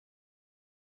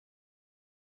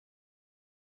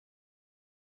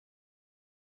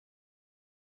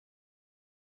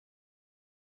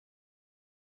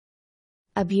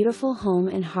A beautiful home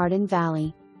in Hardin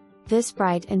Valley. This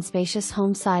bright and spacious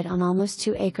home site on almost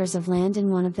 2 acres of land in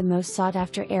one of the most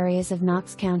sought-after areas of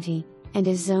Knox County, and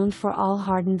is zoned for all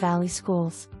Harden Valley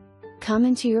Schools. Come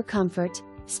into your comfort,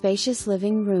 spacious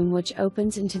living room which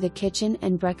opens into the kitchen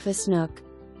and breakfast nook.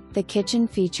 The kitchen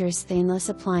features stainless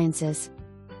appliances.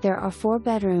 There are 4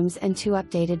 bedrooms and 2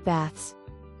 updated baths.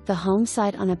 The home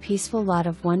site on a peaceful lot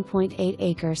of 1.8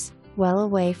 acres, well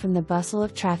away from the bustle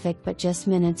of traffic but just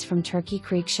minutes from Turkey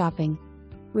Creek shopping.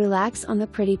 Relax on the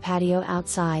pretty patio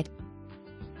outside,